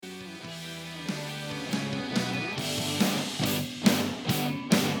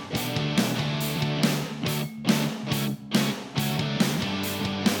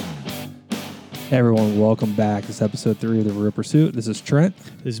Hey everyone, welcome back. This is episode 3 of The Real Pursuit. This is Trent.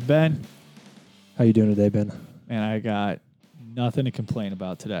 This is Ben, How you doing today, Ben? and I got nothing to complain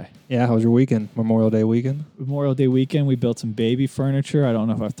about today. Yeah, how was your weekend? Memorial Day weekend? Memorial Day weekend, we built some baby furniture. I don't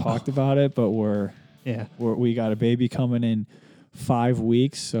know if I've talked about it, but we got a baby coming in 5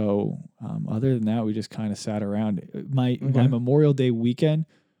 weeks. So other than that, we just kind of sat around. My Memorial Day weekend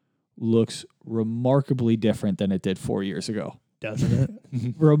looks remarkably different than it did 4 years ago. Doesn't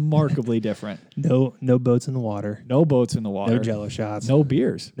it? Remarkably different. No boats in the water. No boats in the water. No Jello shots. No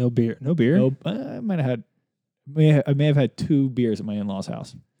beers. No beer. No beer? No, I may have had 2 beers at my in-laws'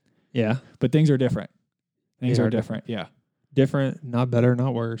 house. Yeah. But things are different. Things They are are different. Yeah. Different, not better,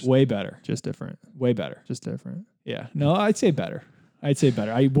 not worse. Way better. Just different. Way better. Just different. Yeah. No, I'd say better.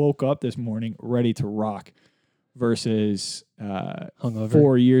 I woke up this morning ready to rock versus Hungover.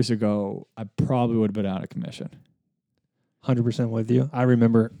 4 years ago, I probably would have been out of commission. 100% with you. I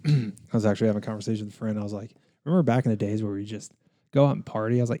remember I was actually having a conversation with a friend. I was like, remember back in the days where we just go out and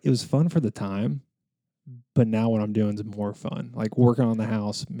party? I was like, it was fun for the time, but now what I'm doing is more fun. Like working on the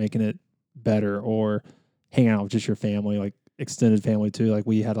house, making it better, or hanging out with just your family, like extended family too. Like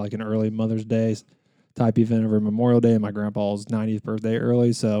we had like an early Mother's Day type event over Memorial Day and my grandpa's 90th birthday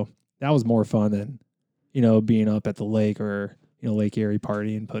early. So that was more fun than, being up at the lake or, Lake Erie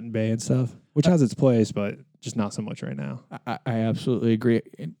party and Put in Bay and stuff, which has its place, but just not so much right now. I absolutely agree.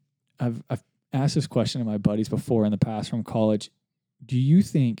 I've asked this question to my buddies before in the past from college. Do you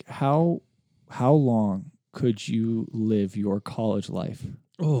think how long could you live your college life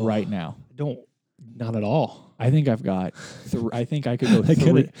right now? Not at all. I think I've got. I think I could go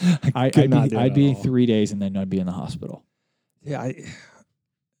 3. I'd be 3 days and then I'd be in the hospital. Yeah,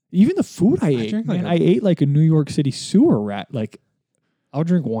 Even the food I ate, I ate like a New York City sewer rat. Like, I'll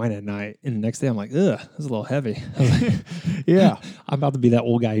drink wine at night, and the next day I'm like, ugh, this is a little heavy. yeah, I'm about to be that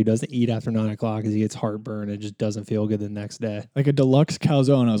old guy who doesn't eat after 9 o'clock because he gets heartburn and just doesn't feel good the next day. like a deluxe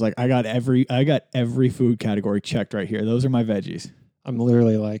calzone. I was like, I got every food category checked right here. Those are my veggies. I'm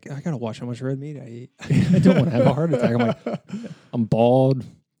literally like, I gotta watch how much red meat I eat. I don't want to have a heart attack. I'm like, I'm bald.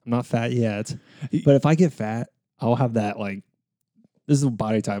 I'm not fat yet, but if I get fat, I'll have that like. This is a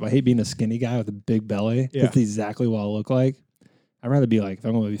body type. I hate being a skinny guy with a big belly. Yeah. That's exactly what I look like. I'd rather be like, if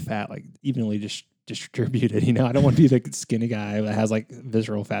I'm going to be fat, like evenly distributed. I don't want to be the skinny guy that has like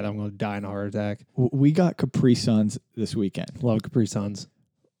visceral fat. I'm going to die in a heart attack. We got Capri Suns this weekend. Love Capri Suns.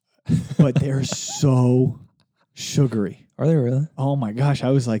 But they're so sugary. Are they really? Oh my gosh. I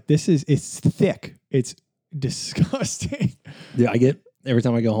was like, it's thick. It's disgusting. Yeah, every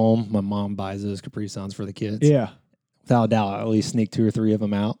time I go home, my mom buys those Capri Suns for the kids. Yeah. Without a doubt, I at least sneak 2 or 3 of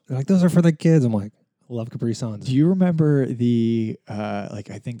them out. They're like, those are for the kids. I'm like, I love Capri Suns. Do you remember the,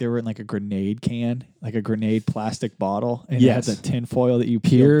 I think they were in like a grenade can, like a grenade plastic bottle? And yes. It had the tin foil that you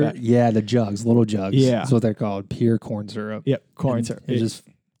Pure, peeled back. yeah, the jugs, little jugs. Yeah. That's what they're called, pure corn syrup. Yep, corn syrup. It's just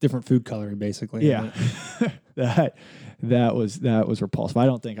different food coloring, basically. Yeah. that was repulsive. I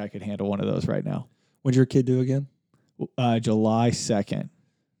don't think I could handle one of those right now. When'd your kid do again? July 2nd.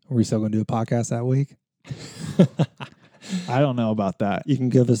 Are we still going to do a podcast that week? I don't know about that. You can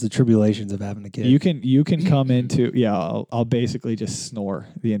give us the tribulations of having a kid. You can come into I'll basically just snore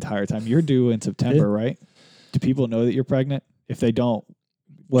the entire time. You're due in September, right? Do people know that you're pregnant? If they don't,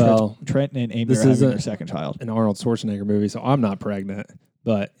 well, Trent and Amy are having their second child. An Arnold Schwarzenegger movie, so I'm not pregnant,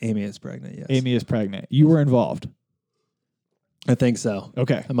 but Amy is pregnant. Yes, Amy is pregnant. You were involved. I think so.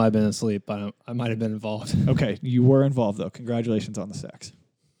 Okay, I might have been asleep, but I might have been involved. Okay, you were involved though. Congratulations on the sex.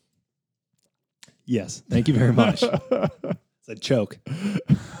 Yes, thank you very much. It's a choke.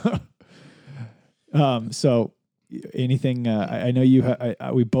 So anything? I know you.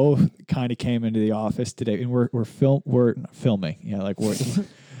 We both kind of came into the office today, and we're not filming. Yeah, like we're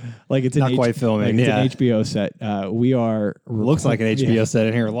like it's not quite filming. Like it's an HBO set. We are. Looks like an HBO set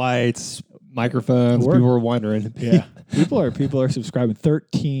in here. Lights, microphones. People are wondering. Yeah, people are subscribing.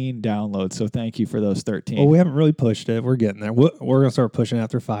 13 downloads. So thank you for those 13. Well, we haven't really pushed it. We're getting there. We're gonna start pushing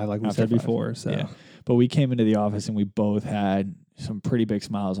after 5, like we said before. So, yeah. But we came into the office and we both had some pretty big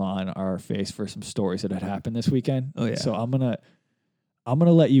smiles on our face for some stories that had happened this weekend. Oh yeah. So I'm gonna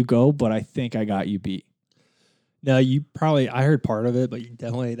let you go, but I think I got you beat. No, I heard part of it, but you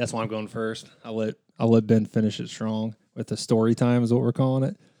definitely. That's why I'm going first. I'll let Ben finish it strong with the story time is what we're calling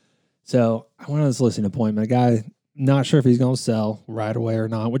it. So I went on this listing appointment. A guy, not sure if he's going to sell right away or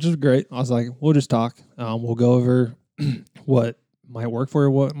not, which is great. I was like, we'll just talk. We'll go over what might work for you,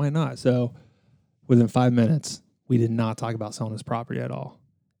 what might not. So within 5 minutes, we did not talk about selling his property at all.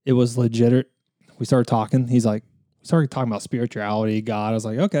 It was legit. We started talking. We started talking about spirituality, God. I was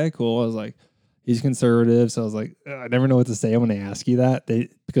like, okay, cool. I was like, He's conservative. So I was like, I never know what to say when they ask you that.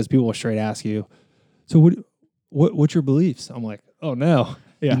 Because people will straight ask you, so what's your beliefs? I'm like, oh no.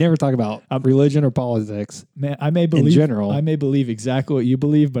 Yeah. You never talk about religion or politics. Man, I may believe in general. I may believe exactly what you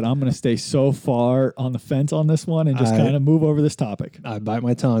believe, but I'm going to stay so far on the fence on this one and just kind of move over this topic. I bite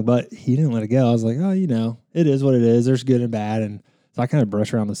my tongue, but he didn't let it go. I was like, oh, it is what it is. There's good and bad, and so I kind of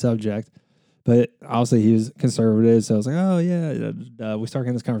brushed around the subject. But obviously, he was conservative, so I was like, oh yeah. We started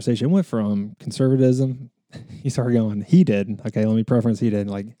having this conversation. It went from conservatism. He started going. He did. Okay, let me preference. He did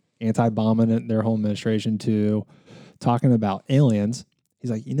like anti-bombing in their whole administration to talking about aliens. He's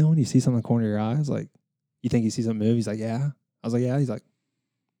like, when you see something in the corner of your eye, I was like, you think you see something move? He's like, yeah. I was like, yeah. He's like,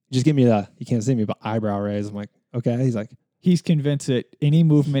 just give me you can't see me, but eyebrow raise. I'm like, okay. He's like, he's convinced that any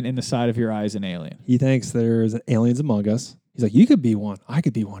movement in the side of your eye is an alien. He thinks there's aliens among us. He's like, you could be one. I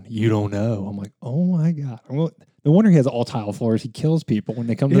could be one. You don't know. I'm like, oh my God. No wonder he has all tile floors. He kills people when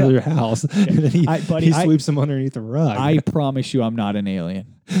they come to their house. And then he sweeps them underneath the rug. I promise you I'm not an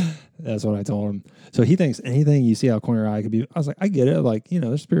alien. That's what I told him. So he thinks anything you see out of corner of your eye could be. I was like, I get it. Like,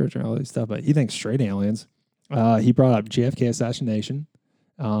 there's spirituality stuff, but he thinks straight aliens. He brought up JFK assassination,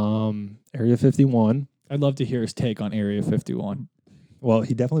 Area 51. I'd love to hear his take on Area 51. Well,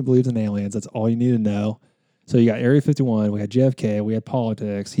 he definitely believes in aliens. That's all you need to know. So you got Area 51. We had JFK. We had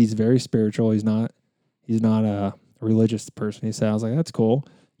politics. He's very spiritual. He's not a religious person. He said, I was like, that's cool.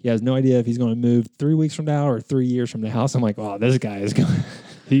 He has no idea if he's going to move 3 weeks from now or 3 years from now. So I'm like, wow, this guy is going.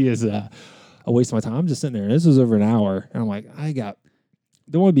 He is a waste of my time. I'm just sitting there. This was over an hour, and I'm like,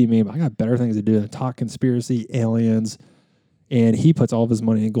 don't want to be mean, but I got better things to do than talk conspiracy, aliens, and he puts all of his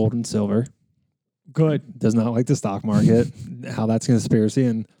money in gold and silver. Good. Does not like the stock market. How that's conspiracy,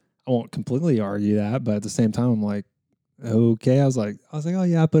 and I won't completely argue that, but at the same time, I'm like, okay. I was like, oh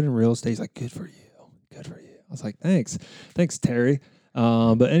yeah, I put in real estate. He's like, good for you, good for you. I was like, thanks, Terry.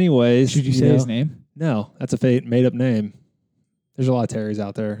 But anyways, should you say his name? No, that's a made up name. There's a lot of Terrys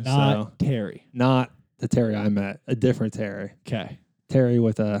out there. Not Terry. Not the Terry I met. A different Terry. Okay. Terry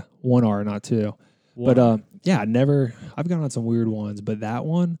with a 1 R, not 2. But yeah, I've gone on some weird ones, but that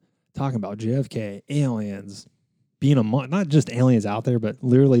one, talking about JFK, aliens, being not just aliens out there, but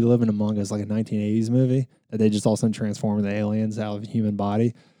literally living among us like a 1980s movie that they just all of a sudden transform the aliens out of a human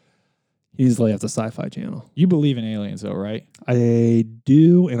body. Easily off the Sci-Fi Channel. You believe in aliens though, right? I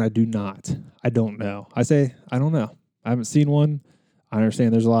do and I do not. I don't know. I say I don't know. I haven't seen one. I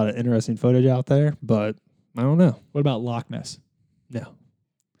understand there's a lot of interesting footage out there, but I don't know. What about Loch Ness? No.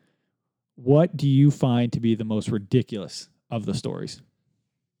 What do you find to be the most ridiculous of the stories?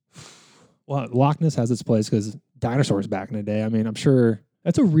 Well, Loch Ness has its place because dinosaurs back in the day. I mean, I'm sure.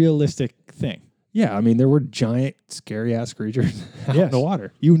 That's a realistic thing. Yeah, I mean, there were giant, scary-ass creatures out in the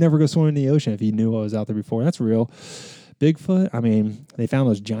water. You would never go swimming in the ocean if you knew what was out there before. That's real. Bigfoot, I mean, they found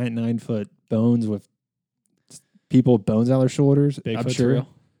those giant 9-foot bones with people with bones out their shoulders. Bigfoot's real?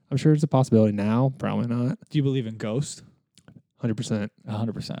 I'm sure it's a possibility now. Probably not. Do you believe in ghosts? 100%.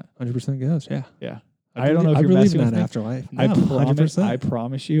 100%. 100% ghost, yeah. Yeah. I don't know if you're messing with me. Afterlife. No, I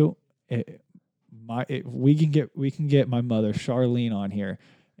promise you, we can get my mother, Charlene, on here,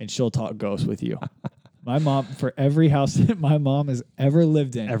 and she'll talk ghosts with you. My mom, for every house that my mom has ever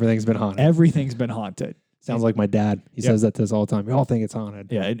lived in, everything's been haunted. Everything's been haunted. Sounds like my dad. He says that to us all the time. We all think it's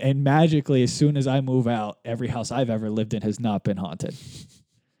haunted. Yeah, and magically, as soon as I move out, every house I've ever lived in has not been haunted.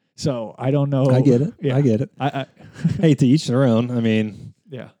 So I don't know. I get it. Yeah. I get it. Hey, to each their own. I mean,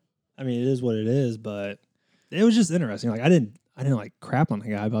 yeah. I mean, it is what it is. But it was just interesting. Like I didn't like crap on the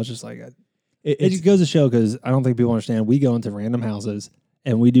guy, but I was just like, it just goes to show because I don't think people understand. We go into random houses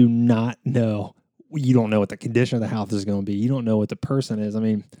and we do not know. You don't know what the condition of the house is going to be. You don't know what the person is. I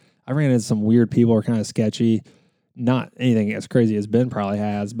mean, I ran into some weird people who are kind of sketchy. Not anything as crazy as Ben probably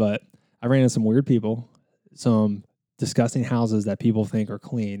has, but I ran into some weird people, some disgusting houses that people think are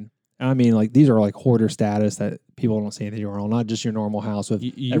clean. And I mean, like these are like hoarder status that people don't see anything wrong. Not just your normal house with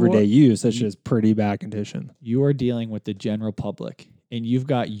everyday use. That's just pretty bad condition. You are dealing with the general public, and you've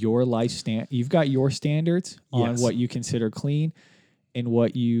got your you've got your standards on what you consider clean and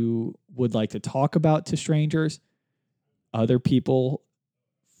what you would like to talk about to strangers. Other people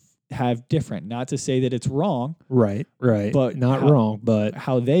have different. Not to say that it's wrong. Right. But wrong. But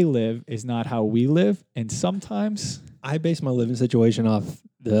how they live is not how we live. And sometimes I base my living situation off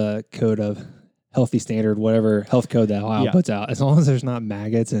the code of healthy standard, whatever health code that Ohio puts out. As long as there's not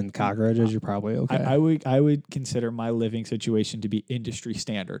maggots and cockroaches, you're probably okay. I would consider my living situation to be industry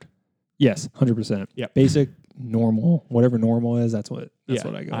standard. Yes, 100%. Yeah. Basic, normal, whatever normal is, that's what I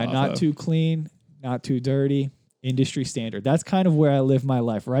go I'm off not of. too clean, not too dirty. Industry standard. That's kind of where I live my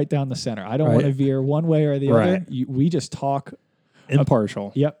life, right down the center. I don't want to veer one way or the other. We just talk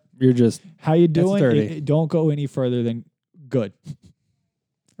impartial. Yep. You're just how you doing? dirty. Don't go any further than good.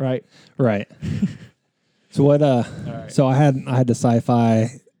 Right. Right. So what? Right. So I had the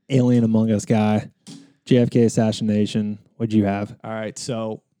sci-fi Alien Among Us guy, JFK assassination. What'd you have? All right.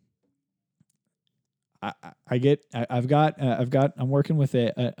 So I'm working with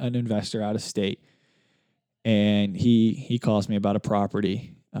an investor out of state, and he calls me about a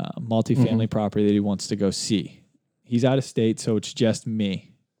property, multifamily property that he wants to go see. He's out of state, so it's just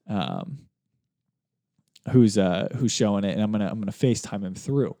me, who's showing it, and I'm gonna FaceTime him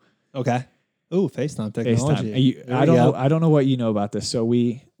through. Okay. Ooh, FaceTime technology. I don't know what you know about this. So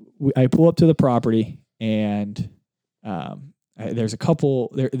I pull up to the property, and there's a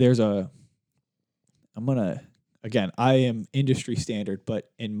couple. I am industry standard, but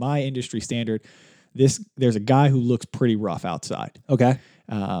in my industry standard, there's a guy who looks pretty rough outside. Okay.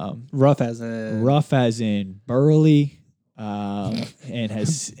 Rough as in burly, and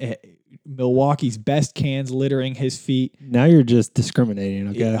has Milwaukee's best cans littering his feet. Now you're just discriminating.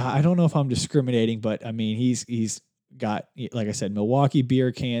 Okay. I don't know if I'm discriminating, but I mean he's got, like I said, Milwaukee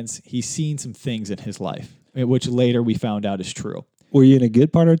beer cans. He's seen some things in his life, which later we found out is true. Were you in a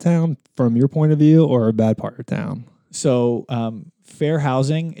good part of town from your point of view, or a bad part of town? So, fair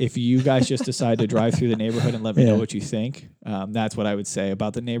housing. If you guys just decide to drive through the neighborhood and let me know what you think, that's what I would say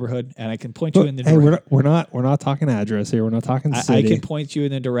about the neighborhood. And I can point you in the direction. We're not talking address here. We're not talking city. I can point you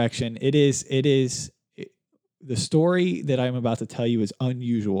in the direction. The story that I'm about to tell you is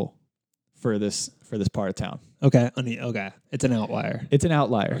unusual for this part of town. Okay. Okay. It's an outlier. It's an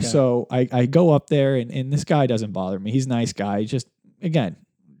outlier. Okay. So I go up there, and this guy doesn't bother me. He's a nice guy. He just, again,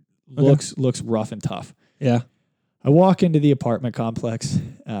 looks rough and tough. Yeah. I walk into the apartment complex,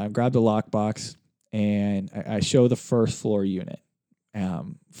 grab the lockbox, and I show the first floor unit.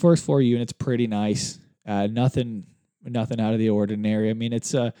 First floor unit's pretty nice. Nothing out of the ordinary. I mean,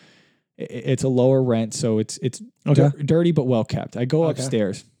 it's a lower rent, so it's dirty but well kept. I go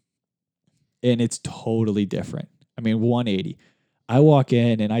upstairs, and it's totally different. I mean, 180. I walk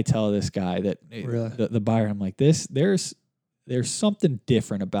in, and I tell this guy that the buyer, I'm like, there's something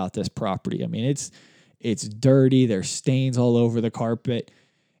different about this property. I mean, it's dirty. There's stains all over the carpet,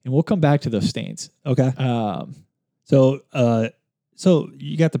 and we'll come back to those stains. Okay. So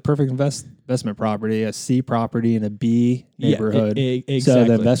you got the perfect investment property, a C property in a B neighborhood. Exactly. So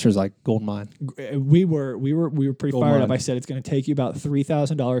the investor's like gold mine. We were pretty fired up. I said it's going to take you about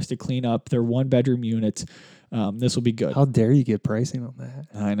 $3,000 to clean up. They're 1-bedroom units. This will be good. How dare you get pricing on that?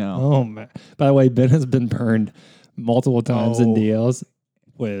 I know. Oh man. By the way, Ben has been burned multiple times in deals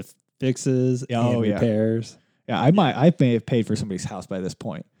with fixes and repairs. Yeah, I may have paid for somebody's house by this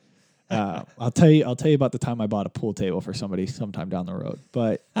point. I'll tell you about the time I bought a pool table for somebody sometime down the road.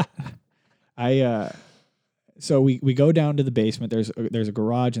 But so we go down to the basement. There's a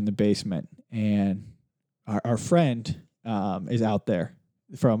garage in the basement, and our friend is out there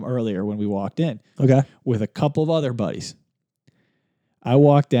from earlier when we walked in. Okay. With a couple of other buddies. I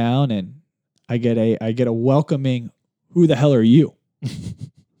walk down, and I get a welcoming, "Who the hell are you?"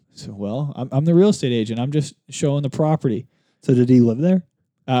 So, well, I'm the real estate agent. I'm just showing the property. So did he live there?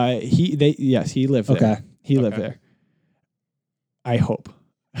 Yes, he lived there. He lived there. I hope,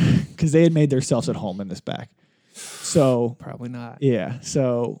 because they had made themselves at home in this back. So probably not. Yeah.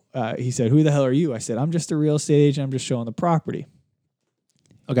 So he said, "Who the hell are you?" I said, "I'm just a real estate agent. I'm just showing the property."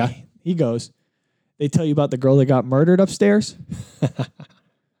 Okay. He goes, "They tell you about the girl that got murdered upstairs?"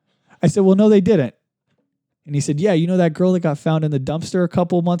 I said, "Well, no, they didn't." And he said, "Yeah, you know that girl that got found in the dumpster a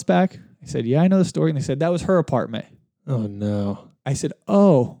couple months back?" I said, "Yeah, I know the story." And they said, "That was her apartment." Oh no. I said,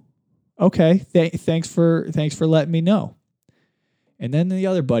 "Oh, okay. Thanks for letting me know." And then the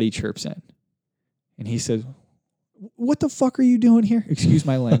other buddy chirps in, and he says, "What the fuck are you doing here?" Excuse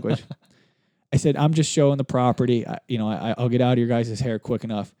my language. I said, "I'm just showing the property. I'll get out of your guys' hair quick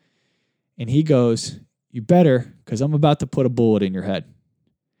enough." And he goes, "You better, because I'm about to put a bullet in your head."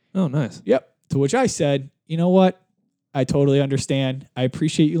 Oh, nice. Yep. To which I said, "You know what? I totally understand. I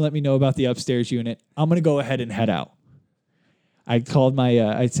appreciate you letting me know about the upstairs unit. I'm going to go ahead and head out." I called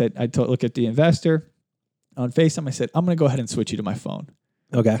look at the investor on FaceTime. I said, "I'm going to go ahead and switch you to my phone."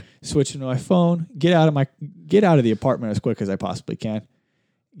 Okay. Switch to my phone, get out of the apartment as quick as I possibly can.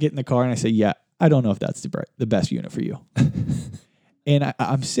 Get in the car, and I say, "Yeah, I don't know if that's the best unit for you." And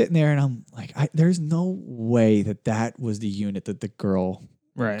I'm sitting there, and I'm like, there's no way that was the unit that the girl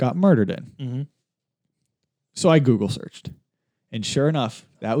got murdered in. Mm-hmm. So I Google searched, and sure enough,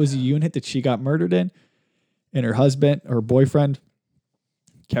 that was the unit that she got murdered in. And her husband or boyfriend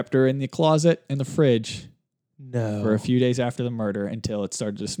kept her in the closet in the fridge for a few days after the murder until it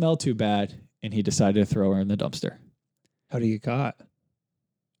started to smell too bad, and he decided to throw her in the dumpster. How did he get caught?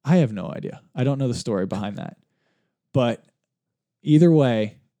 I have no idea. I don't know the story behind that. But either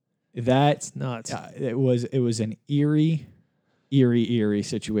way, that's nuts. It was an eerie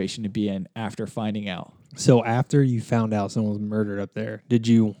situation to be in after finding out. So after you found out someone was murdered up there, did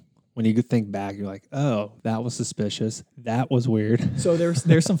you, when you think back, you're like, oh, that was suspicious. That was weird. So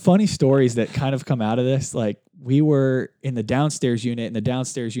there's some funny stories that kind of come out of this. Like we were in the downstairs unit, and the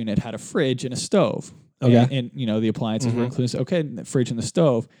downstairs unit had a fridge and a stove. Okay. And the appliances were included. Okay, the fridge and the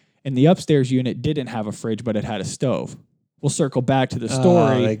stove. And the upstairs unit didn't have a fridge, but it had a stove. We'll circle back to the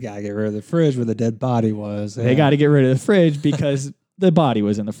story. They got to get rid of the fridge where the dead body was. They got to get rid of the fridge because the body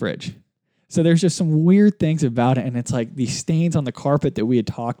was in the fridge. So there's just some weird things about it. And it's like these stains on the carpet that we had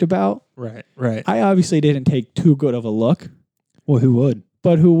talked about. Right. I obviously didn't take too good of a look. Well, who would?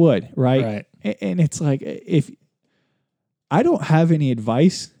 But who would, right? Right. And it's like, if I don't have any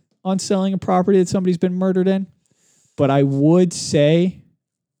advice on selling a property that somebody's been murdered in, but I would say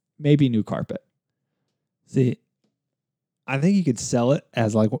maybe new carpet. See, I think you could sell it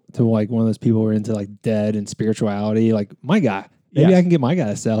as like to like one of those people who are into like dead and spirituality. Like my guy, maybe I can get my guy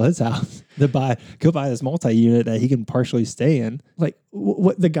to sell his house go buy this multi-unit that he can partially stay in. Like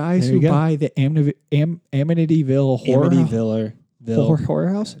what the guys who buy the Amityville horror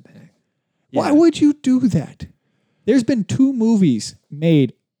house. Yeah. Why would you do that? There's been 2 movies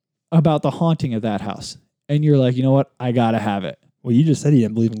made about the haunting of that house, and you're like, you know what? I gotta have it. Well, you just said you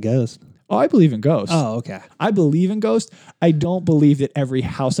didn't believe in ghosts. Oh, I believe in ghosts. Oh, okay. I believe in ghosts. I don't believe that every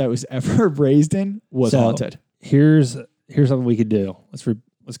house I was ever raised in was haunted. Here's something we could do. Let's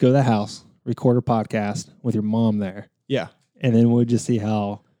go to the house, record a podcast with your mom there. Yeah. And then we'll just see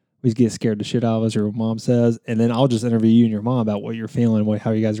how we get scared the shit out of us or what mom says. And then I'll just interview you and your mom about what you're feeling,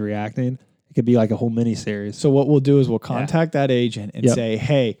 how you guys are reacting. It could be like a whole mini series. So what we'll do is we'll contact that agent and say,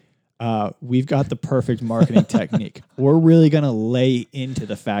 hey, we've got the perfect marketing technique. We're really going to lay into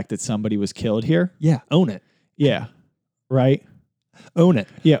the fact that somebody was killed here. Yeah. Own it. Yeah. Right? Own it.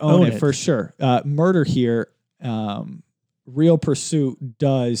 Yeah, own it for sure. Murder here, Real Pursuit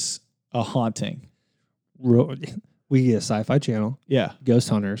does a haunting. We get a sci-fi channel. Yeah. Ghost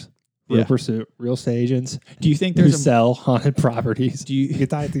hunters. Real Pursuit. Real estate agents. Do you think there's sell haunted properties? Do you get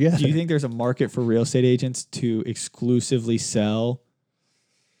tied together? Do you think there's a market for real estate agents to exclusively sell?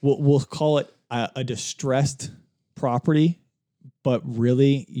 We'll call it a distressed property, but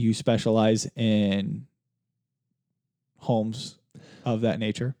really you specialize in homes of that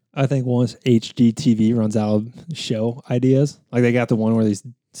nature? I think once HGTV runs out of show ideas, like they got the one where these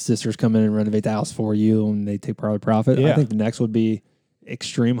sisters come in and renovate the house for you and they take part of the profit. Yeah. I think the next would be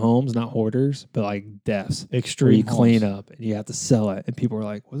extreme homes, not hoarders, but like deaths. Extreme where you homes. Clean up and you have to sell it. And people are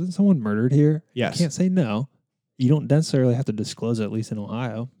like, wasn't someone murdered here? Yes. You can't say no. You don't necessarily have to disclose it, at least in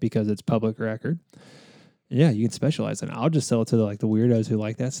Ohio, because it's public record. Yeah, you can specialize in it. I'll just sell it to the weirdos who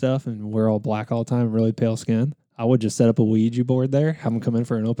like that stuff and wear all black all the time, really pale skin. I would just set up a Ouija board there, have them come in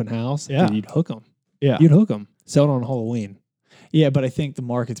for an open house. Yeah. Dude, you'd hook them. Yeah. You'd hook them. Sell it on Halloween. Yeah, but I think the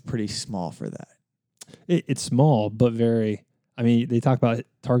market's pretty small for that. It's small, but very... I mean, they talk about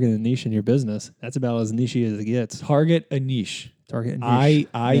targeting a niche in your business. That's about as niche as it gets. Target a niche. Target a niche.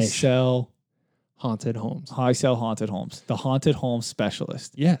 I sell... haunted homes. I sell haunted homes. The haunted home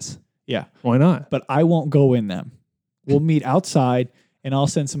specialist. Yes. Yeah. Why not? But I won't go in them. We'll meet outside, and I'll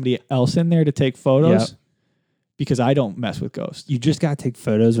send somebody else in there to take photos because I don't mess with ghosts. You just got to take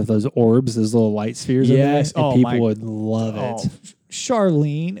photos with those orbs, those little light spheres in there, and people would love it.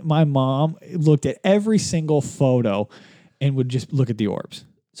 Charlene, my mom, looked at every single photo and would just look at the orbs.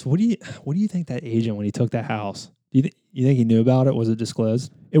 So what do you think that agent, when he took that house, you think he knew about it? Was it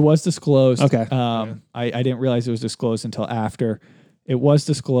disclosed? It was disclosed. Okay. I didn't realize it was disclosed until after. It was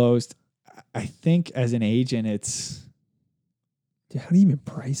disclosed. I think as an agent, it's... Dude, how do you even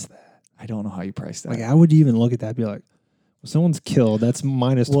price that? I don't know how you price that. Like, how would you even look at that and be like, well, someone's killed, that's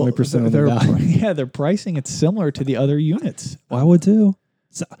minus 20% of the value. Yeah, their pricing, it's similar to the other units. Well, I would too.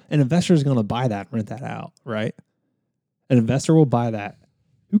 So, an investor is going to buy that and rent that out, right? An investor will buy that.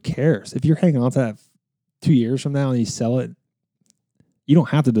 Who cares? If you're hanging on to that 2 years from now and you sell it, you don't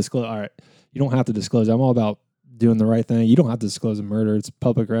have to disclose. All right, you don't have to disclose. I'm all about doing the right thing. You don't have to disclose a murder. It's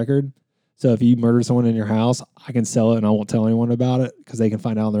public record. So if you murder someone in your house, I can sell it and I won't tell anyone about it because they can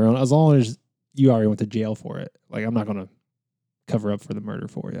find out on their own. As long as you already went to jail for it. Like, I'm not going to cover up for the murder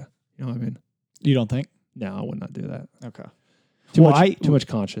for you. You know what I mean? You don't think? No, I would not do that. Okay. Too much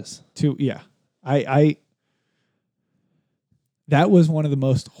conscious. I that was one of the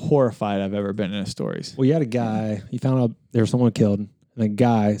most horrified I've ever been in stories. Well, you had a guy, he found out there was someone killed, and the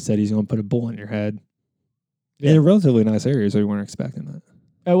guy said he's going to put a bullet in your head in a relatively nice area, so you weren't expecting that.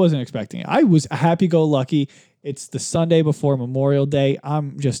 I wasn't expecting it. I was happy-go-lucky. It's the Sunday before Memorial Day.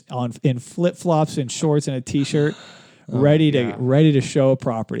 I'm just in flip-flops and shorts and a t-shirt, ready to show a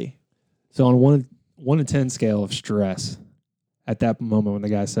property. So on 1 to 10 scale of stress, at that moment when the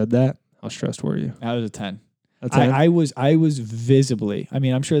guy said that, how stressed were you? That was a 10. A 10? I was visibly. I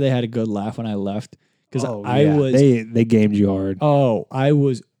mean, I'm sure they had a good laugh when I left because was. They gamed you hard. Oh, I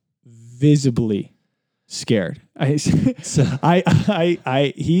was visibly scared. He said,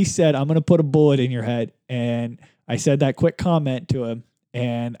 I'm going to put a bullet in your head. And I said that quick comment to him.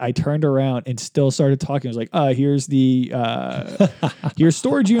 And I turned around and still started talking. I was like, here's the here's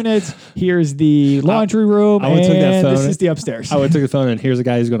storage units. Here's the laundry room. I would took that phone. This is the upstairs. I would take the phone and here's a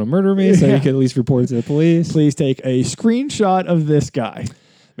guy who's going to murder me. So you can at least report it to the police. Please take a screenshot of this guy.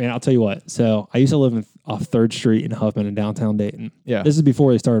 Man, I'll tell you what. So I used to live off 3rd Street in Huffman in downtown Dayton. Yeah. This is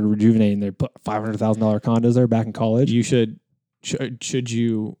before they started rejuvenating their $500,000 condos there back in college. You should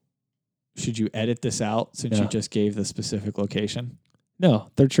you edit this out since you just gave the specific location?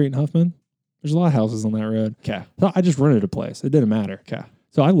 No, 3rd Street in Huffman. There's a lot of houses on that road. Okay. So I just rented a place. It didn't matter. Okay.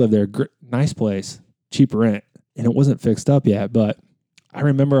 So I lived there. Nice place, cheap rent, and it wasn't fixed up yet. But I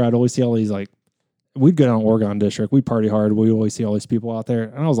remember I'd always see all these we'd go down Oregon District. We'd party hard. We'd always see all these people out there,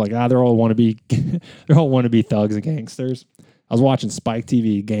 and I was like, they're all wannabe thugs and gangsters. I was watching Spike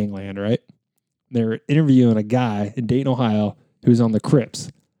TV, Gangland, right? They were interviewing a guy in Dayton, Ohio, who's on the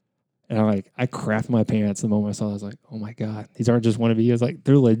Crips. And I crapped my pants the moment I saw it. I was like, oh my God, these aren't just wannabes. Like,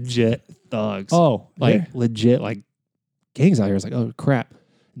 they're legit thugs. Oh, legit, gangs out here. It's like, oh crap.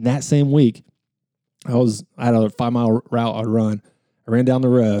 And that same week, I had a 5-mile route I'd run. I ran down the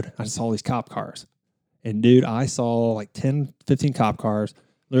road. I saw all these cop cars. And dude, I saw 10, 15 cop cars,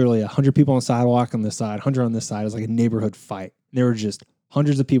 literally 100 people on the sidewalk on this side, 100 on this side. It was like a neighborhood fight. There were just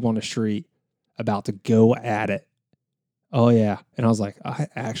hundreds of people on the street about to go at it. Oh, yeah. And I was like, I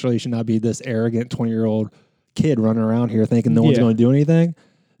actually should not be this arrogant 20-year-old kid running around here thinking no one's going to do anything.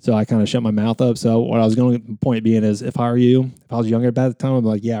 So I kind of shut my mouth up. So what I was going to point being is if I were you, if I was younger at the time, I'd be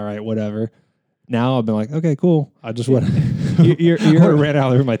like, yeah, right, whatever. Now I've been like, okay, cool. I just went. You're ran out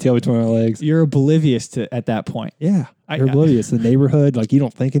there with my tail between my legs. You're oblivious to at that point. Yeah, you're oblivious. The neighborhood, you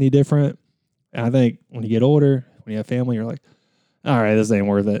don't think any different. And I think when you get older, when you have family, you're like, all right, this ain't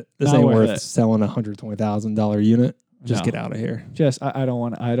worth it. This ain't worth selling a $120,000 unit. Just get out of here. I don't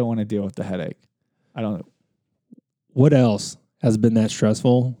want to deal with the headache. I don't. What else has been that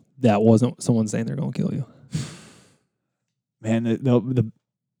stressful that wasn't someone saying they're going to kill you? Man, the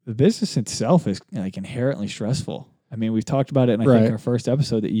business itself is inherently stressful. I mean, we've talked about it in I think our first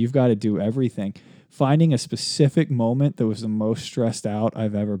episode that you've got to do everything. Finding a specific moment that was the most stressed out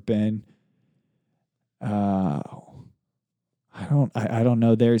I've ever been. I don't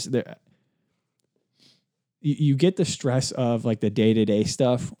know. You get the stress of the day-to-day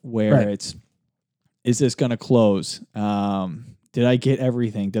stuff where is this going to close? Did I get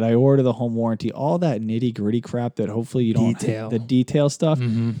everything? Did I order the home warranty? All that nitty-gritty crap that hopefully you don't the detail stuff.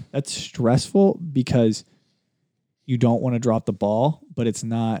 Mm-hmm. That's stressful because you don't want to drop the ball, but it's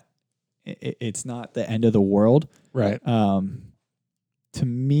not the end of the world. Right. To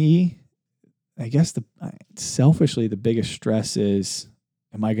me, I guess selfishly the biggest stress is,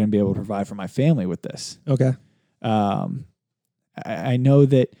 am I going to be able to provide for my family with this? Okay. I know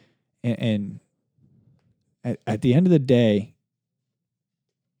that, and at the end of the day,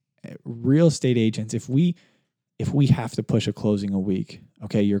 real estate agents, if we have to push a closing a week,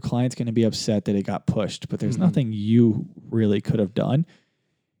 okay, your client's going to be upset that it got pushed, but there's nothing you really could have done.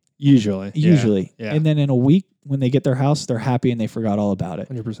 Usually. Yeah. And then in a week, when they get their house, they're happy and they forgot all about it.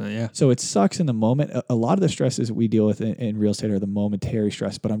 100%, yeah. So it sucks in the moment. A lot of the stresses that we deal with in real estate are the momentary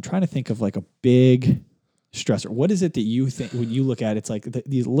stress, but I'm trying to think of a big stressor. What is it that you think when you look at it, it's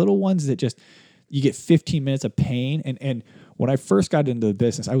these little ones that just, you get 15 minutes of pain. And when I first got into the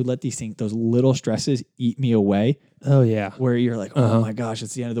business, I would let those little stresses eat me away. Oh yeah. Where you're like, oh my gosh,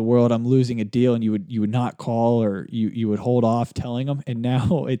 it's the end of the world. I'm losing a deal. And you would not call, or you would hold off telling them. And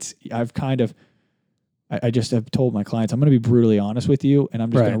now I just have told my clients, I'm going to be brutally honest with you, and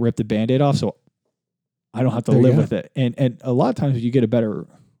I'm just going to rip the Band-Aid off so I don't have to live with it. And a lot of times you get a better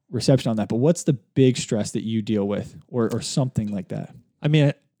reception on that. But what's the big stress that you deal with or something like that? I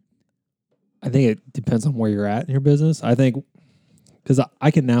mean, I think it depends on where you're at in your business. I think because I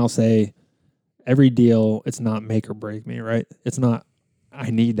can now say every deal, it's not make or break me, right? It's not,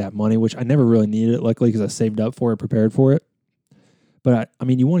 I need that money, which I never really needed it, luckily, because I saved up for it, prepared for it. But I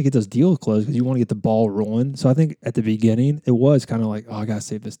mean, you want to get those deals closed because you want to get the ball rolling. So I think at the beginning, it was kind of like, oh, I got to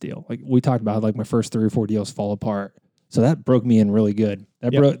save this deal. Like we talked about, my first 3 or 4 deals fall apart. So that broke me in really good.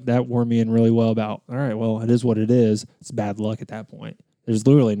 That wore me in really well about, all right, well, it is what it is. It's bad luck at that point. there's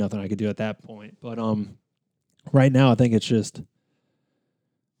literally nothing I could do at that point. But right now I think it's just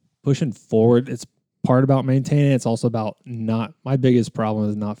pushing forward. It's part about maintaining. It's also about not. My biggest problem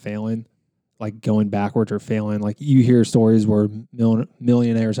is not failing, like going backwards or failing. Like you hear stories where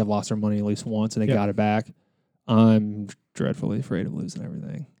millionaires have lost their money at least once and they got it back. I'm dreadfully afraid of losing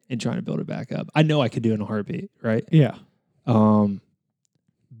everything and trying to build it back up. I know I could do it in a heartbeat, right? Yeah.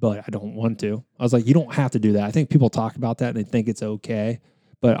 But I don't want to. I was like, you don't have to do that. I think people talk about that and they think it's okay.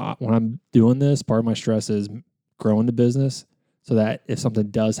 But when I'm doing this, part of my stress is growing the business so that if something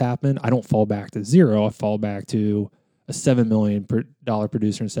does happen, I don't fall back to zero. I fall back to a $7 million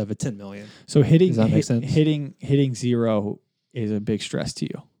producer instead of a $10 million. So does that make sense? Hitting zero is a big stress to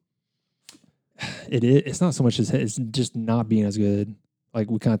you. It is. It's not so much as it's just not being as good.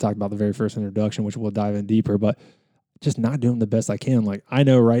 Like we kind of talked about the very first introduction, which we'll dive in deeper, but just not doing the best I can. Like I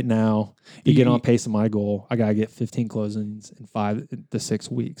know right now to get on pace of my goal, I got to get 15 closings in 5 to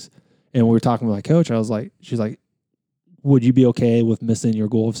 6 weeks. And we were talking with my coach. She's like, would you be okay with missing your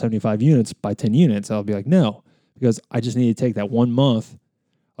goal of 75 units by 10 units? I'll be like, no, because I just need to take that 1 month.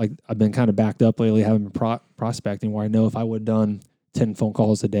 Like I've been kind of backed up lately, having been prospecting where I know if I would have done 10 phone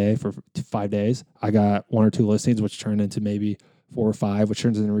calls a day for 5 days, I got 1 or 2 listings, which turned into maybe 4 or 5, which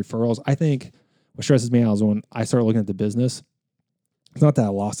turns into referrals. I think what stresses me out is when I start looking at the business, it's not that I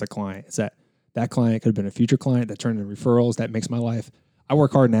lost a client. It's that client could have been a future client that turned into referrals. That makes my life, I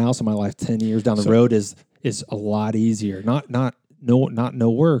work hard now, so my life 10 years down the road is a lot easier. Not no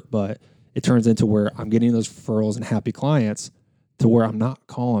work, but it turns into where I'm getting those referrals and happy clients to where I'm not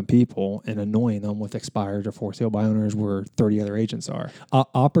calling people and annoying them with expired or for sale by owners where 30 other agents are.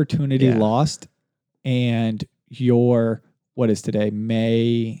 Opportunity lost, and what is today?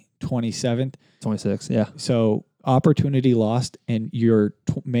 May 27th? 26, yeah. So opportunity lost, and your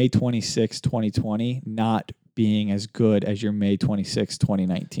May 26, 2020 not being as good as your May 26,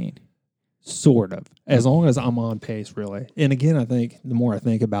 2019. Sort of. As long as I'm on pace, really. And again, I think the more I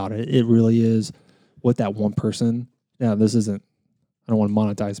think about it, it really is what that one person, now this isn't, I don't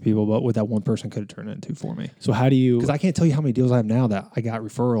want to monetize people, but what that one person could have turned into for me. So how do you... Because I can't tell you how many deals I have now that I got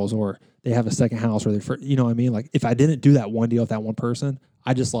referrals or they have a second house or they, you know what I mean? Like if I didn't do that one deal with that one person,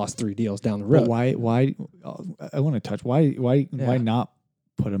 I just lost 3 deals down the road. Why? I want to touch. Why not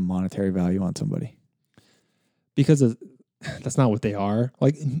put a monetary value on somebody? Because that's not what they are.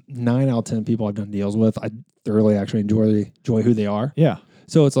 Like 9 out of 10 people I've done deals with, I thoroughly actually enjoy who they are. Yeah.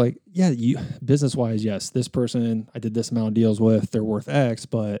 So it's like, yeah, business wise, yes, this person I did this amount of deals with, they're worth X,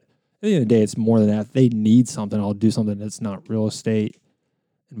 but at the end of the day, it's more than that. If they need something, I'll do something that's not real estate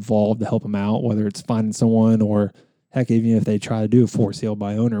involved to help them out, whether it's finding someone or heck, even if they try to do a for sale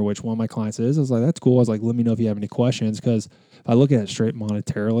by owner, which one of my clients is, I was like, that's cool. I was like, let me know if you have any questions. Because if I look at it straight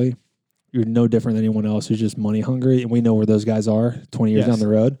monetarily, you're no different than anyone else who's just money hungry. And we know where those guys are 20 years down the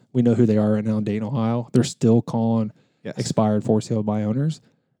road. We know who they are right now in Dayton, Ohio. They're still calling expired for sale by owners.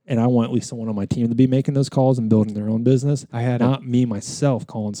 And I want at least someone on my team to be making those calls and building their own business. Not me myself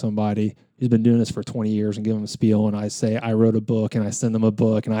calling somebody who's been doing this for 20 years and giving them a spiel. And I say, I wrote a book and I send them a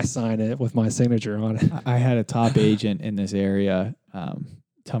book and I sign it with my signature on it. I had a top agent in this area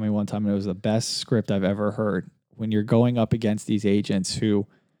tell me one time it was the best script I've ever heard. When you're going up against these agents who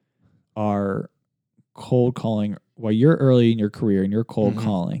are cold calling, well, you're early in your career and you're cold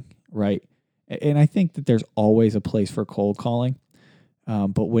calling, right? And I think that there's always a place for cold calling.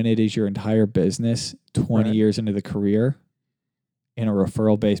 But when it is your entire business, 20 years into the career in a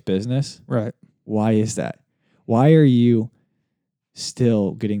referral-based business, why is that? Why are you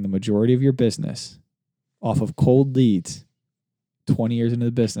still getting the majority of your business off of cold leads 20 years into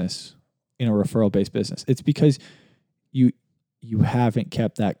the business in a referral-based business? It's because you haven't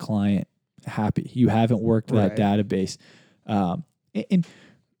kept that client happy. You haven't worked that database. And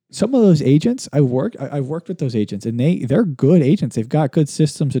some of those agents I've worked with those agents, and they're good agents. They've got good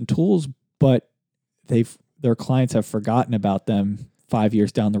systems and tools, but their clients have forgotten about them 5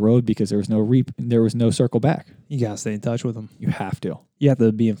 years down the road because there was no circle back. You gotta stay in touch with them. You have to. You have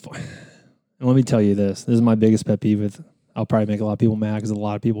to be informed. And let me tell you this is my biggest pet peeve. I'll probably make a lot of people mad because a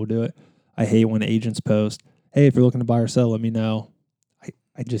lot of people do it. I hate when agents post, "Hey, if you're looking to buy or sell, let me know."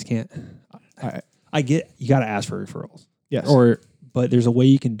 I just can't. I get you got to ask for referrals. Yes. But there's a way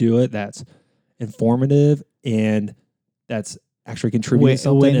you can do it that's informative and that's actually contributing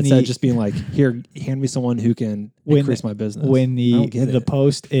something instead of just being like, here, hand me someone who can increase my business. When the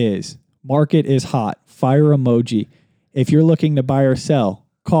post is, market is hot, fire emoji. If you're looking to buy or sell,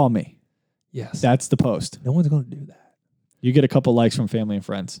 call me. Yes. That's the post. No one's going to do that. You get a couple likes from family and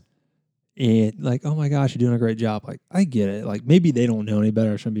friends. And like, oh my gosh, you're doing a great job. Like, I get it. Like, maybe they don't know any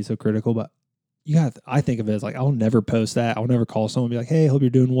better. I shouldn't be so critical, but I think of it as like, I'll never post that. I'll never call someone and be like, hey, hope you're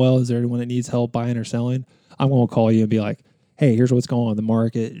doing well. Is there anyone that needs help buying or selling? I'm going to call you and be like, hey, here's what's going on in the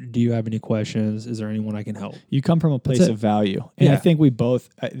market. Do you have any questions? Is there anyone I can help? You come from a place of value. And Yeah. I think we both,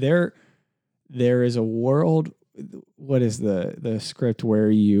 there is a world, what is the script where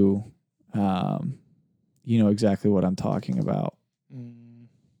you know exactly what I'm talking about.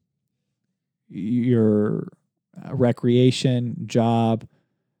 Your recreation, job,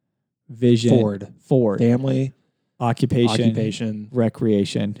 vision, Ford, family, occupation,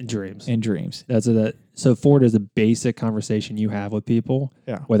 recreation, and dreams. That's it. So Ford is a basic conversation you have with people,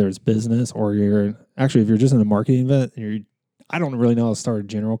 whether it's business or if you're just in a marketing event and I don't really know how to start a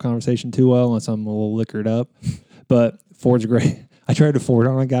general conversation too well unless I'm a little liquored up, but Ford's great. I tried to Ford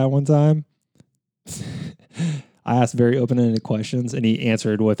on a guy one time. I asked very open-ended questions, and he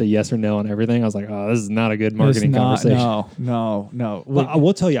answered with a yes or no on everything. I was like, oh, this is not a good marketing conversation. No. Well, I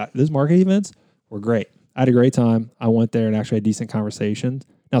will tell you, those marketing events were great. I had a great time. I went there and actually had decent conversations.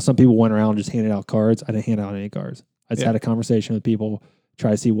 Now, some people went around and just handed out cards. I didn't hand out any cards. I just had a conversation with people,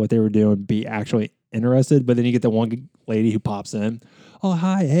 try to see what they were doing, be actually interested. But then you get the one lady who pops in. Oh,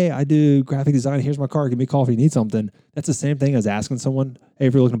 hi. Hey, I do graphic design. Here's my card. Give me a call if you need something. That's the same thing as asking someone, hey,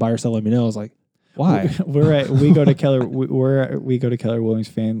 if you're looking to buy or sell, let me know. I was like, why? We go to Keller Williams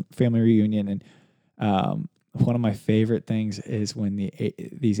family reunion, and one of my favorite things is when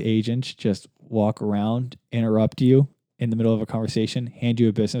these agents just walk around, interrupt you in the middle of a conversation, hand you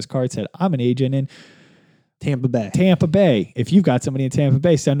a business card, said, I'm an agent in Tampa Bay. If you've got somebody in Tampa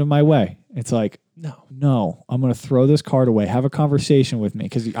Bay, send them my way. It's like, no, I'm going to throw this card away. Have a conversation with me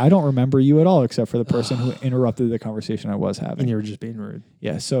because I don't remember you at all except for the person who interrupted the conversation I was having. And you were just being rude.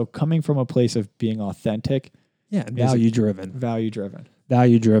 Yeah. So coming from a place of being authentic. Yeah. Value driven.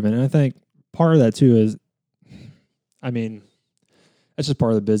 And I think part of that too is, that's just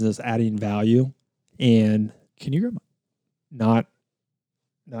part of the business, adding value and can you not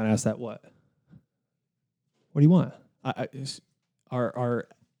ask that what? What do you want? Our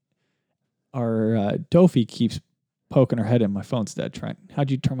Dofi keeps poking her head in. My phone's dead, Trent.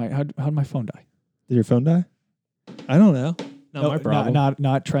 How'd my phone die? Did your phone die? I don't know. Not my problem.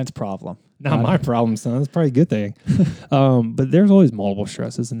 Not Trent's problem. Not my problem, son. It's probably a good thing. But there's always multiple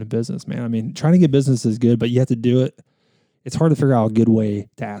stresses in the business, man. Trying to get business is good, but you have to do it. It's hard to figure out a good way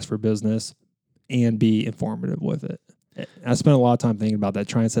to ask for business and be informative with it. I spent a lot of time thinking about that,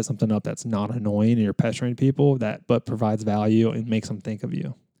 trying to set something up that's not annoying and you're pestering people, but provides value and makes them think of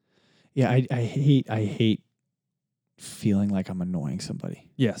you. Yeah, I hate feeling like I'm annoying somebody.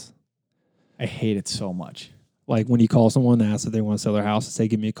 Yes. I hate it so much. Like when you call someone and ask if they want to sell their house and say,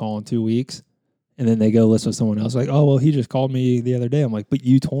 give me a call in 2 weeks. And then they go list with someone else. Like, oh, well, he just called me the other day. I'm like, but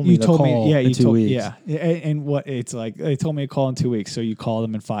you told me to call in 2 weeks. Yeah. And what it's like, they told me to call in 2 weeks. So you call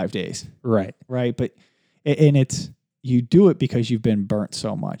them in 5 days. Right. Right. But, and you do it because you've been burnt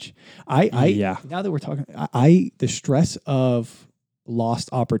so much. Now that we're talking, the stress of lost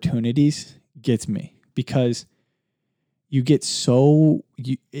opportunities gets me because you get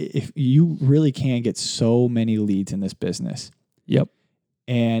if you really can get so many leads in this business. Yep.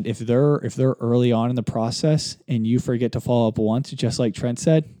 And if they're early on in the process and you forget to follow up once, just like Trent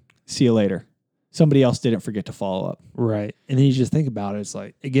said, see you later. Somebody else didn't forget to follow up. Right. And then you just think about it. It's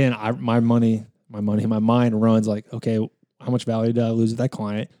like, again, my mind runs like, okay, how much value did I lose with that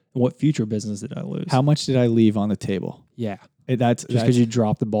client? And what future business did I lose? How much did I leave on the table? Yeah. That's because you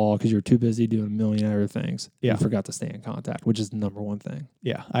dropped the ball because you're too busy doing a million other things. Yeah. You forgot to stay in contact, which is the number one thing.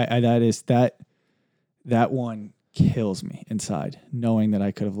 Yeah. That one kills me inside, knowing that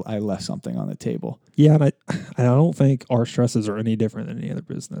I left something on the table. Yeah, and I don't think our stresses are any different than any other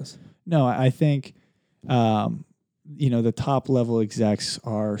business. No, I think, the top level execs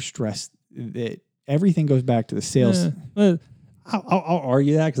are stressed. That everything goes back to the sales. I'll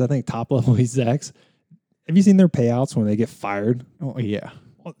argue that because I think top level execs. Have you seen their payouts when they get fired? Oh yeah,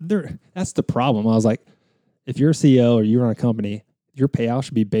 well, that's the problem. I was like, if you're a CEO or you run a company, your payout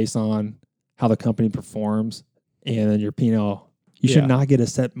should be based on how the company performs. And then your P&L, you should not get a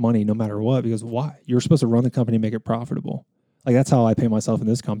set money no matter what, because why? You're supposed to run the company, make it profitable. Like that's how I pay myself in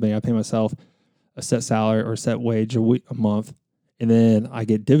this company. I pay myself a set salary or a set wage a month, and then I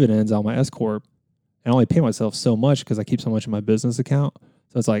get dividends on my S Corp. And I only pay myself so much because I keep so much in my business account.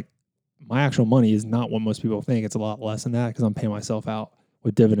 So it's like my actual money is not what most people think. It's a lot less than that because I'm paying myself out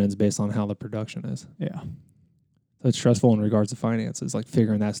with dividends based on how the production is. Yeah. So it's stressful in regards to finances, like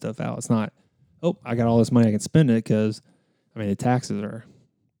figuring that stuff out. It's not, oh, I got all this money, I can spend it, because, the taxes are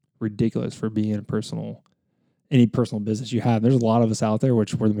ridiculous for being any personal business you have. There's a lot of us out there,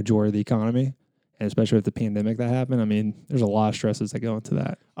 which we're the majority of the economy, And especially with the pandemic that happened, I mean, there's a lot of stresses that go into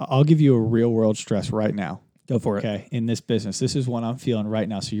that. I'll give you a real world stress right now. Go for it. Okay. In this business, this is what I'm feeling right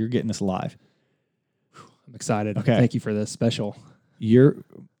now. So you're getting this live. I'm excited. Okay. Thank you for this special.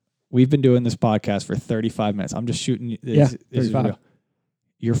 We've been doing this podcast for 35 minutes. I'm just shooting. This is real.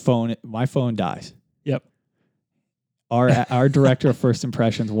 Your phone, my phone dies. Yep. Our director of first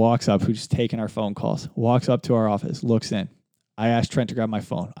impressions walks up, who's taking our phone calls, walks up to our office, looks in. I asked Trent to grab my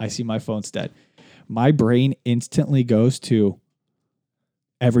phone. I see my phone's dead. My brain instantly goes to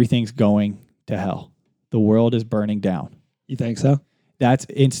everything's going to hell. The world is burning down. You think so? That's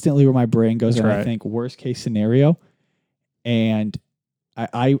instantly where my brain goes. That's and right. I think worst case scenario. And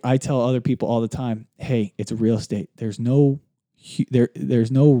I tell other people all the time, hey, it's real estate. There's no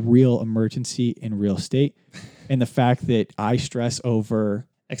real emergency in real estate. And the fact that I stress over,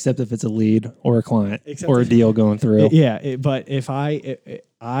 except if it's a lead or a client or a deal going through. But if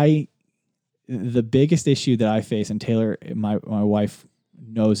the biggest issue that I face, and Taylor, my wife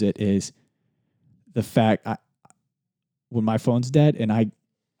knows it, is the fact when my phone's dead and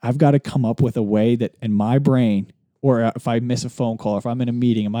I've got to come up with a way that in my brain, or if I miss a phone call, or if I'm in a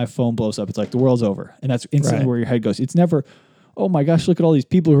meeting and my phone blows up, it's like the world's over. And that's instantly where your head goes. It's never, oh my gosh, look at all these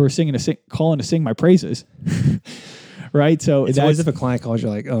people who are calling to sing my praises. Right? So it's always if a client calls,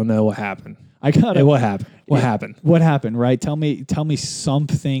 you're like, oh no, what happened? What happened? What happened? Right? Tell me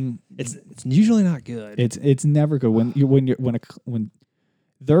something. It's usually not good. It's never good when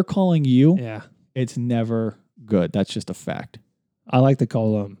they're calling you. Yeah, it's never good. That's just a fact. I like to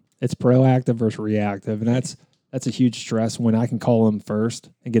call them. It's proactive versus reactive, and that's a huge stress when I can call them first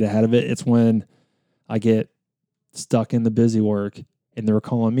and get ahead of it. It's when I get stuck in the busy work and they're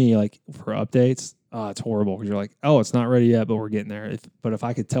calling me like for updates. It's horrible because you're like, oh, it's not ready yet, but we're getting there. But if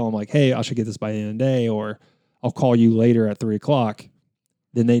I could tell them like, hey, I should get this by the end of the day, or I'll call you later at 3:00,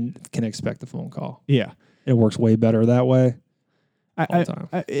 then they can expect the phone call. Yeah. It works way better that way. All the time.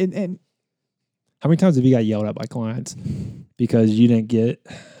 And how many times have you got yelled at by clients because you didn't get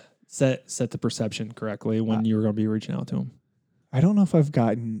set the perception correctly when you were going to be reaching out to them? I don't know if I've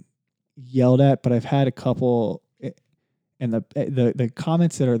gotten yelled at, but I've had a couple. And the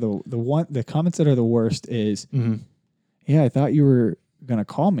comments that are the comments that are the worst is, yeah, I thought you were gonna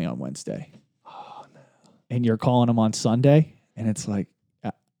call me on Wednesday. Oh no! And you're calling them on Sunday, and it's like,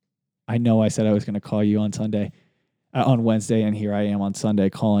 I know I said I was gonna call you on on Wednesday, and here I am on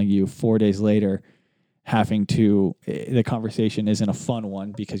Sunday calling you 4 days later, having to. The conversation isn't a fun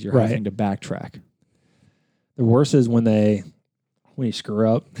one because you're having to backtrack. The worst is when you screw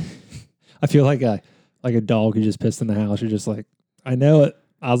up. I feel like a dog who just pissed in the house. You're just like, I know it.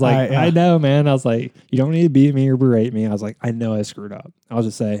 I was like, I know, man. I was like, you don't need to beat me or berate me. I was like, I know I screwed up. I'll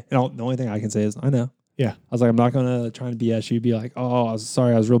just say, and the only thing I can say is, I know. Yeah. I was like, I'm not going to try and BS you. Be like, oh, I was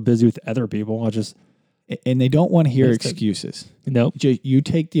sorry. I was real busy with other people. And they don't want to hear excuses. Nope. You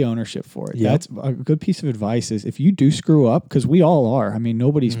take the ownership for it. Yep. That's a good piece of advice is if you do screw up, because we all are. I mean,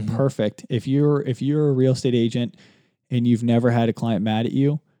 nobody's perfect. If you're a real estate agent and you've never had a client mad at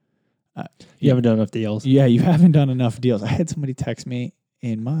you, you haven't done enough deals. Yeah, you haven't done enough deals. I had somebody text me,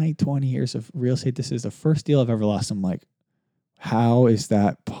 in my 20 years of real estate, this is the first deal I've ever lost. I'm like, how is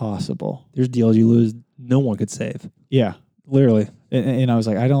that possible? There's deals you lose no one could save. Yeah. Literally. And I was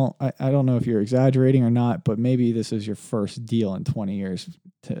like, I don't know if you're exaggerating or not, but maybe this is your first deal in 20 years.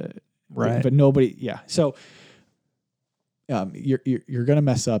 Right. But nobody, yeah. So you're going to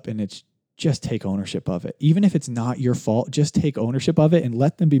mess up, and it's just take ownership of it. Even if it's not your fault, just take ownership of it and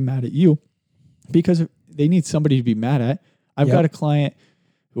let them be mad at you because they need somebody to be mad at. I've got a client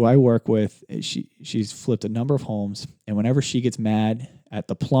who I work with. She's flipped a number of homes, and whenever she gets mad at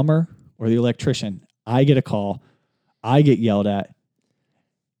the plumber or the electrician, I get a call. I get yelled at.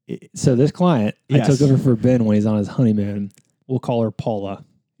 So this client, I took over for Ben when he's on his honeymoon. We'll call her Paula.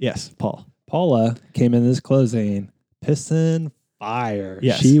 Yes, Paul. Paula came in this closing pissing fire.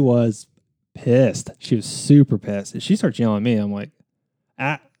 Yes. She was pissed. She was super pissed. She starts yelling at me. I'm like,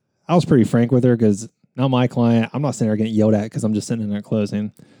 I was pretty frank with her because not my client. I'm not sitting there getting yelled at because I'm just sitting in there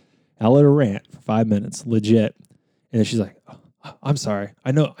closing. I let her rant for 5 minutes, legit. And then she's like, oh, I'm sorry.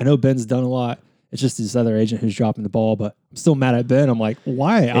 I know Ben's done a lot. It's just this other agent who's dropping the ball, but I'm still mad at Ben. I'm like,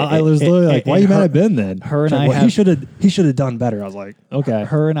 why? I was literally like, why are you mad at Ben then? Her and like, he should have done better. I was like, okay.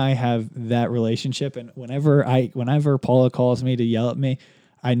 Her and I have that relationship, and whenever Paula calls me to yell at me,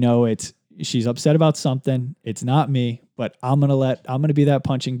 I know she's upset about something. It's not me, but I'm gonna be that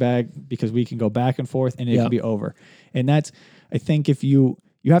punching bag because we can go back and forth and it can be over. And that's, I think, if you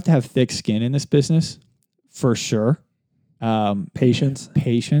have to have thick skin in this business for sure. Patience,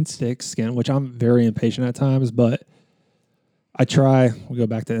 thick skin, which I'm very impatient at times, but I try. We go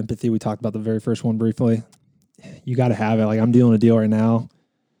back to empathy. We talked about the very first one briefly. You got to have it. Like I'm dealing a deal right now.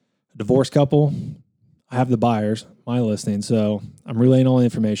 A divorced couple. I have the buyers, my listing. So I'm relaying all the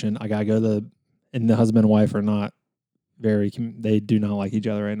information. I got to go and the husband and wife are not they do not like each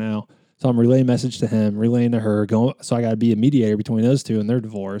other right now. So I'm relaying a message to him, relaying to her. So I got to be a mediator between those two and their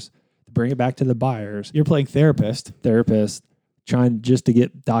divorce. Bring it back to the buyers. You're playing therapist, trying just to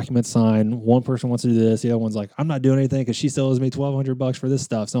get documents signed. One person wants to do this. The other one's like, I'm not doing anything because she still owes me $1,200 for this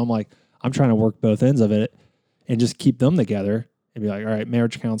stuff. So I'm like, I'm trying to work both ends of it and just keep them together and be like, all right,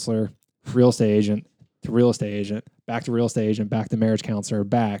 marriage counselor, real estate agent to real estate agent, back to real estate agent, back to marriage counselor,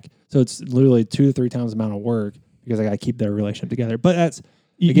 back. So it's literally 2 to 3 times the amount of work because I got to keep their relationship together. But that's,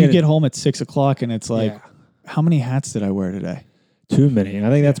 you get home at 6 o'clock and it's like, how many hats did I wear today? Too many. And I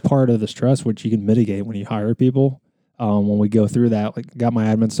think that's part of the stress, which you can mitigate when you hire people. When we go through that, like got my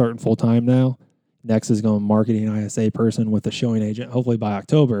admin starting full time now. Next is going marketing ISA person with a showing agent, hopefully by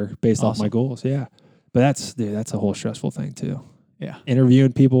October, based off my goals. Yeah. But that's a whole stressful thing too. Yeah.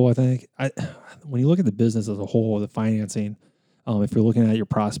 Interviewing people, I think. When you look at the business as a whole, the financing, if you're looking at your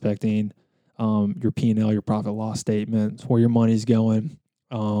prospecting, your P&L, your profit loss statement, where your money's going,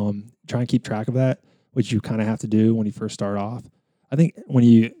 try and keep track of that, which you kind of have to do when you first start off. I think when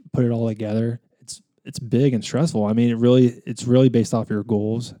you put it all together, it's big and stressful. I mean, it's really based off your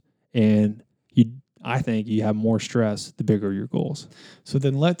goals, and I think you have more stress the bigger your goals. So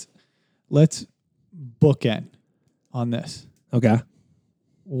then let's bookend on this. Okay.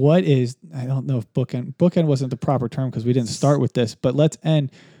 What is, I don't know if bookend wasn't the proper term because we didn't start with this, but let's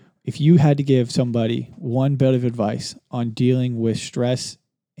end. If you had to give somebody one bit of advice on dealing with stress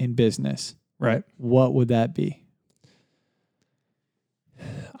in business, right, what would that be?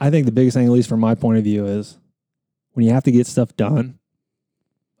 I think the biggest thing, at least from my point of view, is when you have to get stuff done.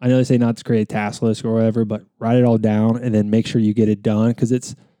 I know they say not to create a task list or whatever, but write it all down and then make sure you get it done, because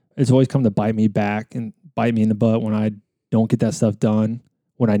it's always come to bite me back and bite me in the butt when I don't get that stuff done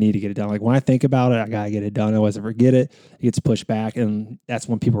when I need to get it done. Like when I think about it, I got to get it done. Otherwise I forget it. It gets pushed back. And that's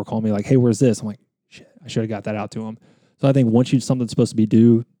when people are calling me like, hey, where's this? I'm like, shit, I should have got that out to them. So I think once something's supposed to be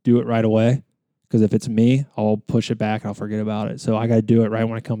do it right away. Because if it's me, I'll push it back and I'll forget about it. So I got to do it right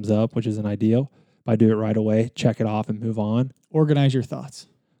when it comes up, which isn't ideal. If I do it right away, check it off and move on. Organize your thoughts.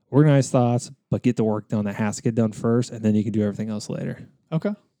 Organize thoughts, but get the work done that has to get done first, and then you can do everything else later.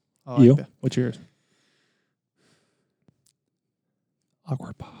 Okay. You? What's yours?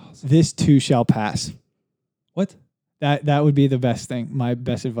 Awkward pause. This too shall pass. What? That would be the best thing. My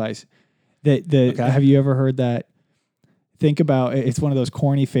best advice. Have you ever heard that? Think about, it's one of those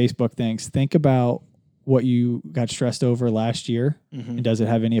corny Facebook things. Think about what you got stressed over last year, and does it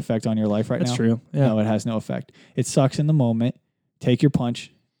have any effect on your life right now? That's true. Yeah. No, it has no effect. It sucks in the moment. Take your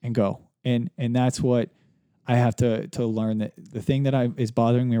punch and go. And that's what I have to learn, that the thing that is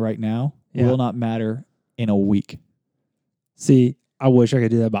bothering me right now will not matter in a week. See, I wish I could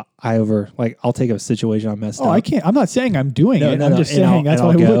do that, but I'll take a situation I messed up. I can't. I'm not saying I'm doing it. I'm just saying that's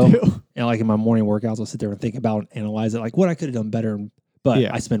what I would do. And like in my morning workouts, I'll sit there and think about and analyze it, like what I could have done better. But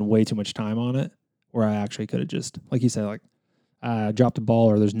I spend way too much time on it, where I actually could have just, like you said, like dropped the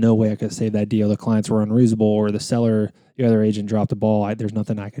ball, or there's no way I could have saved that deal. The clients were unreasonable, or the seller, the other agent dropped the ball. There's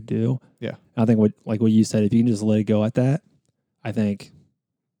nothing I could do. Yeah. I think what you said, if you can just let it go at that, I think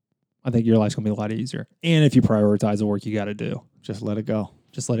your life's going to be a lot easier. And if you prioritize the work you got to do. Just let it go.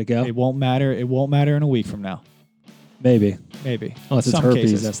 Just let it go. It won't matter. It won't matter in a week from now. Maybe. Maybe. Unless it's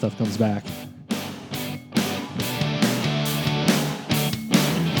herpes, that stuff comes back.